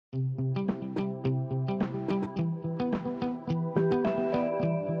Guys,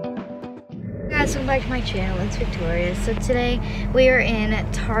 welcome back to my channel. It's Victoria. So today we are in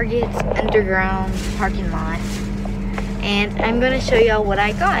Target's underground parking lot, and I'm going to show y'all what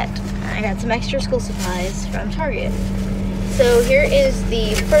I got. I got some extra school supplies from Target. So here is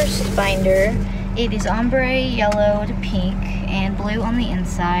the first binder. It is ombre yellow to pink and blue on the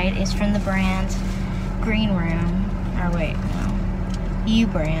inside. It's from the brand Green Room. Or wait, no, U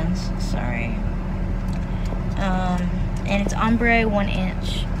Brands. Sorry. And it's ombre 1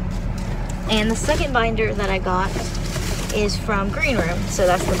 inch. And the second binder that I got is from Green Room. So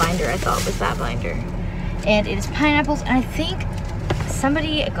that's the binder I thought was that binder. And it is pineapples. And I think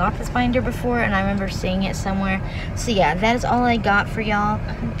somebody got this binder before and I remember seeing it somewhere. So yeah, that is all I got for y'all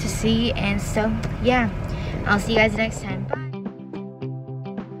to see. And so yeah, I'll see you guys next time. Bye.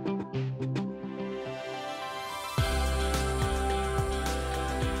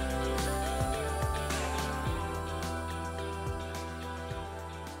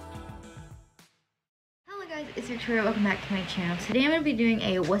 It's Victoria, welcome back to my channel. Today I'm going to be doing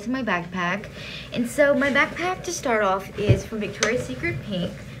a what's in my backpack. And so my backpack to start off is from Victoria's Secret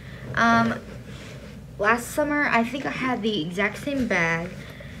Pink. Last summer I think I had the exact same bag.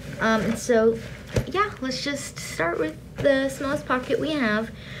 And so yeah, let's just start with the smallest pocket we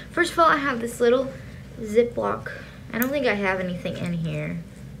have. First of all, I have this little Ziploc. I don't think I have anything in here.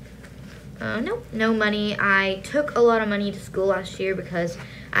 Nope, no money. I took a lot of money to school last year because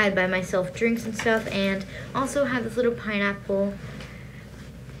I had buy myself drinks and stuff, and also have this little pineapple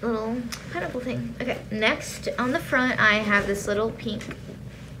thing. Okay, next on the front I have this little pink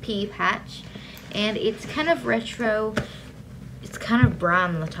pea patch, and it's kind of retro. It's kind of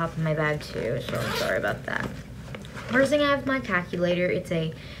brown on the top of my bag too, so I'm sorry about that. First thing I have my calculator. It's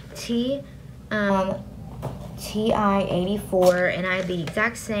a TI-84, and I had the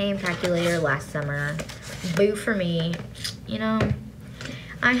exact same calculator last summer. Boo for me, you know.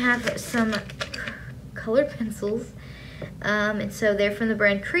 I have some colored pencils, and so they're from the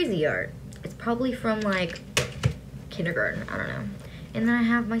brand Crazy Art. It's probably from like kindergarten, I don't know. And then I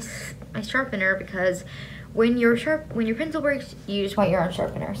have my sharpener, because when your pencil breaks, you just want your own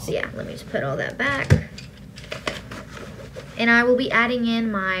sharpener. So yeah, let me just put all that back. And I will be adding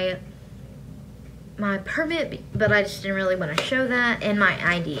in my permit, but I just didn't really want to show that, and my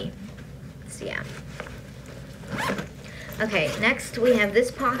ID. So yeah. Okay, next we have this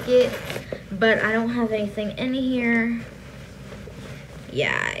pocket, but I don't have anything in here.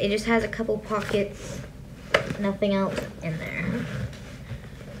 Yeah, it just has a couple pockets, nothing else in there.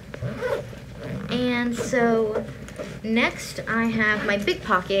 And so next I have my big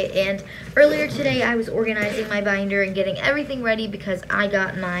pocket, and earlier today I was organizing my binder and getting everything ready because I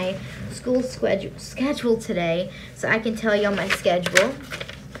got my school schedule today, so I can tell y'all my schedule.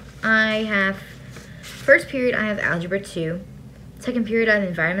 I have first period, I have Algebra 2. Second period, I have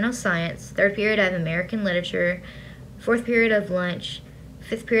Environmental Science. Third period, I have American Literature. Fourth period, I have Lunch.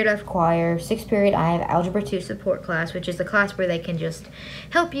 Fifth period, I have Choir. Sixth period, I have Algebra 2 Support Class, which is a class where they can just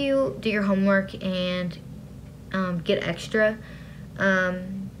help you do your homework and get extra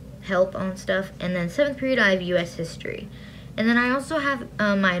help on stuff. And then seventh period, I have U.S. History. And then I also have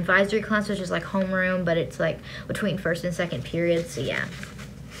my advisory class, which is like homeroom, but it's like between first and second period, so yeah.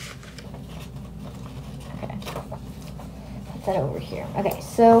 That over here. Okay,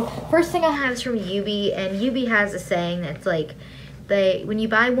 so first thing I have is from UB, and UB has a saying that's like, when you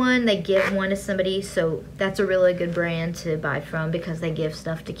buy one, they give one to somebody, so that's a really good brand to buy from because they give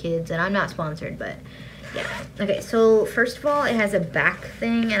stuff to kids, and I'm not sponsored, but yeah. Okay, so first of all, it has a back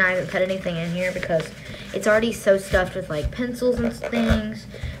thing, and I haven't put anything in here because it's already so stuffed with like pencils and things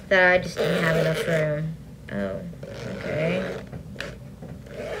that I just didn't have enough room. Oh, okay.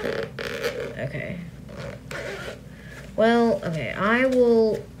 Okay. Well, okay, I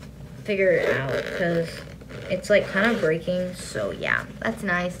will figure it out because it's like kind of breaking, so yeah, that's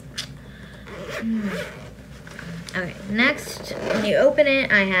nice. Okay, next, when you open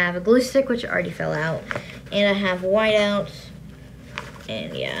it, I have a glue stick, which already fell out, and I have whiteout,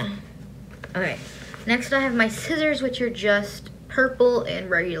 and yeah. Okay, next I have my scissors, which are just purple and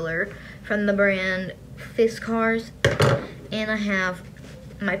regular from the brand Fiskars, and I have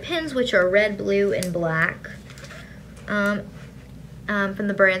my pens, which are red, blue, and black. From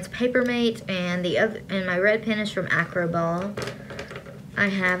the brands Papermate, and my red pen is from Acroball. I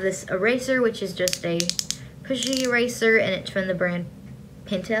have this eraser, which is just a pushy eraser, and it's from the brand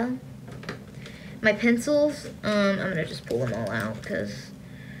Pentel. My pencils, I'm gonna just pull them all out because,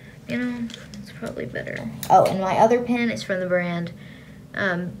 you know, it's probably better. Oh, and my other pen is from the brand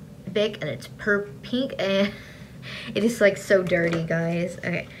Bic, and it's pink, and It is like so dirty, guys.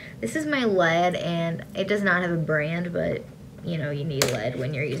 Okay, this is my lead, and it does not have a brand, but you know, you need lead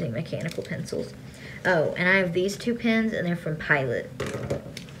when you're using mechanical pencils. Oh, and I have these two pens, and they're from Pilot.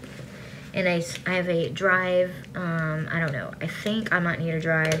 And I have a drive, I don't know, I think I might need a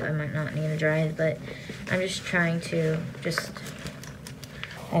drive, I might not need a drive, but I'm just trying to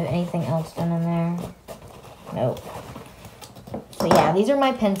have anything else done in there? Nope. So yeah, these are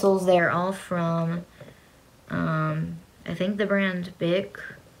my pencils. They're all from, I think the brand Bic.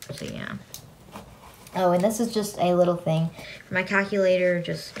 So yeah. Oh, and this is just a little thing for my calculator.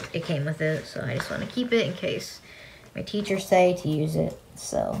 Just, it came with it, so I just want to keep it in case my teachers say to use it.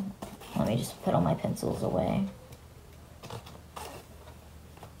 So let me just put all my pencils away.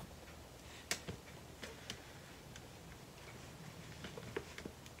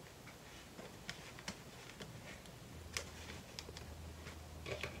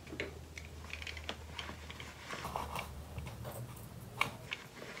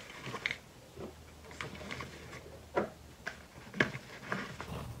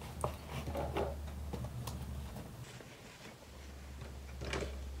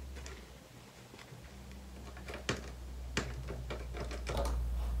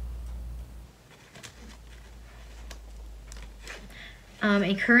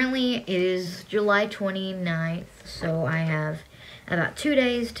 And currently it is July 29th, so I have about 2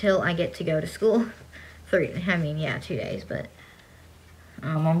 days till I get to go to school. 2 days, but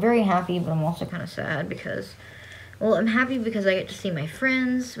I'm very happy, but I'm also kind of sad because, well, I'm happy because I get to see my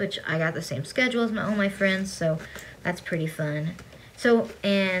friends, which I got the same schedule as all my friends, so that's pretty fun. So,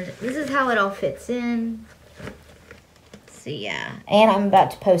 and this is how it all fits in. So yeah, and I'm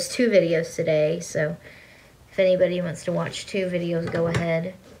about to post 2 videos today, so if anybody wants to watch 2 videos, go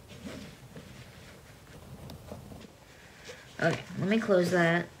ahead. Okay, let me close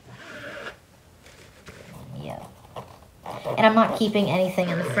that. Yeah. And I'm not keeping anything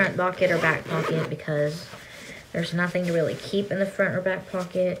in the front pocket or back pocket because there's nothing to really keep in the front or back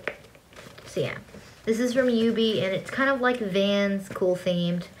pocket. So yeah, this is from Yubi, and it's kind of like Vans, cool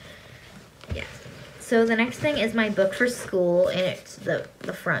themed. Yeah. So the next thing is my book for school, and it's the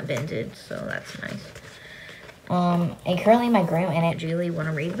front bended, so that's nice. And currently my grandma and Aunt Julie want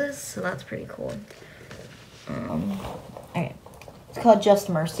to read this, so that's pretty cool. Okay. It's called Just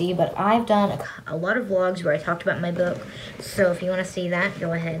Mercy, but I've done a lot of vlogs where I talked about my book, so if you want to see that,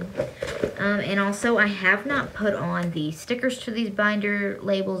 go ahead. And also, I have not put on the stickers to these binder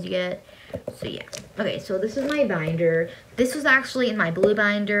labels yet, so yeah. Okay, so this is my binder. This was actually in my blue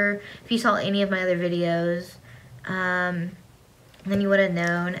binder, if you saw any of my other videos. Then you would have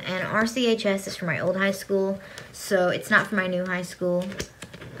known. And RCHS is for my old high school, so it's not for my new high school.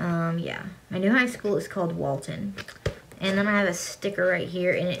 Yeah, my new high school is called Walton. And then I have a sticker right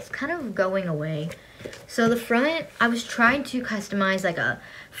here, and it's kind of going away. So the front, I was trying to customize like a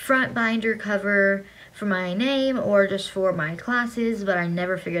front binder cover for my name or just for my classes, but I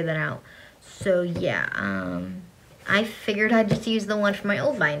never figured that out. So yeah, I figured I'd just use the one from my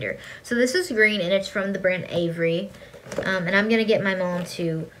old binder. So this is green, and it's from the brand Avery. And I'm going to get my mom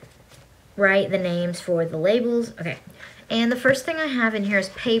to write the names for the labels. Okay. And the first thing I have in here is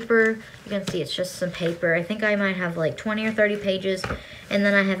paper. You can see it's just some paper. I think I might have like 20 or 30 pages. And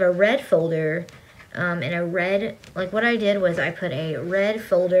then I have a red folder. And a red, like what I did was I put a red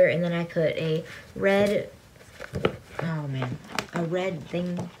folder, and then I put a red, oh man, a red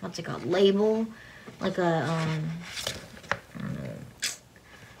thing, what's it called? Label. Like a, I don't know,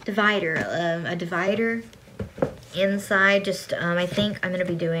 divider. A divider. Inside, just I think I'm gonna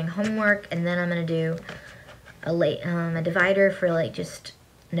be doing homework, and then I'm gonna do a divider for like just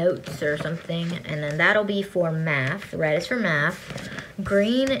notes or something, and then that'll be for math. Red is for math.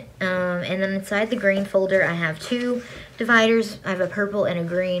 Green, and then inside the green folder I have 2 dividers. I have a purple and a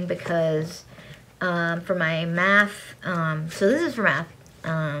green because for my math, so this is for math.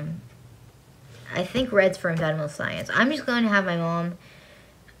 I think red's for environmental science. I'm just going to have my mom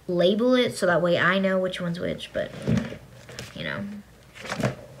label it so that way I know which one's which, but you know.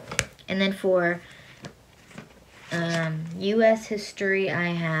 And then for US history I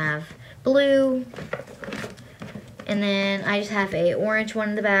have blue, and then I just have a orange one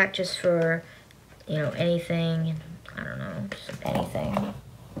in the back just for, you know, anything, I don't know, just anything.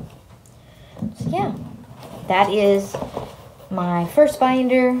 So yeah, that is my first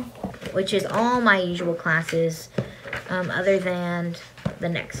binder, which is all my usual classes, other than the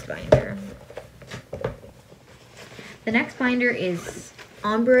next binder. The next binder is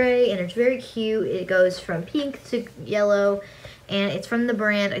ombre, and it's very cute. It goes from pink to yellow, and it's from the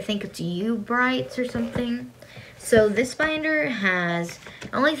brand, I think it's U-Brights or something. So this binder has,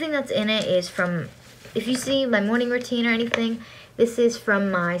 the only thing that's in it is from if you see my morning routine or anything, this is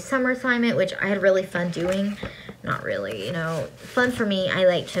from my summer assignment, which I had really fun doing. Not really, you know, fun for me. I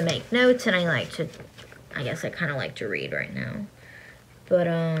like to make notes, and I guess I kind of like to read right now. But,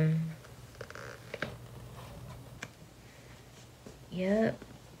 yep.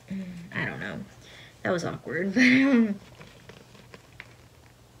 I don't know. That was awkward.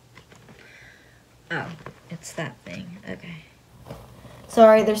 Oh, it's that thing. Okay.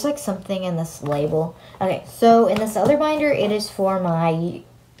 Sorry, there's like something in this label. Okay, so in this other binder, it is for my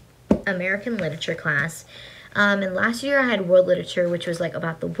American literature class. And last year I had world literature, which was like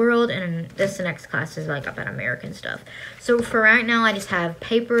about the world, and this next class is like about American stuff. So for right now, I just have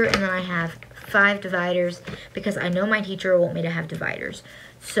paper, and then I have 5 dividers because I know my teacher will want me to have dividers.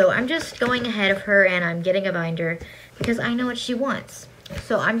 So I'm just going ahead of her, and I'm getting a binder because I know what she wants.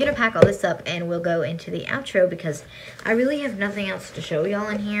 So I'm going to pack all this up, and we'll go into the outro because I really have nothing else to show y'all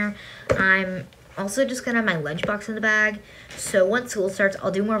in here. I'm also just going to have my lunchbox in the bag. So once school starts, I'll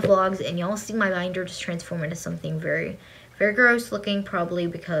do more vlogs, and y'all see my binder just transform into something very, very gross looking, probably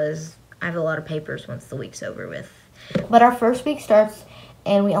because I have a lot of papers once the week's over with. But our first week starts,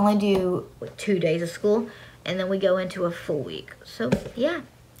 and we only do 2 days of school, and then we go into a full week. So yeah,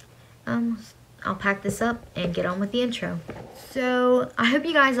 I'll pack this up and get on with the intro. So I hope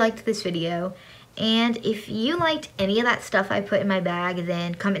you guys liked this video, and if you liked any of that stuff I put in my bag,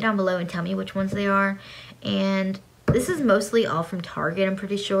 then comment down below and tell me which ones they are. And this is mostly all from Target, I'm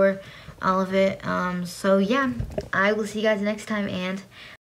pretty sure, all of it. So yeah, I will see you guys next time, and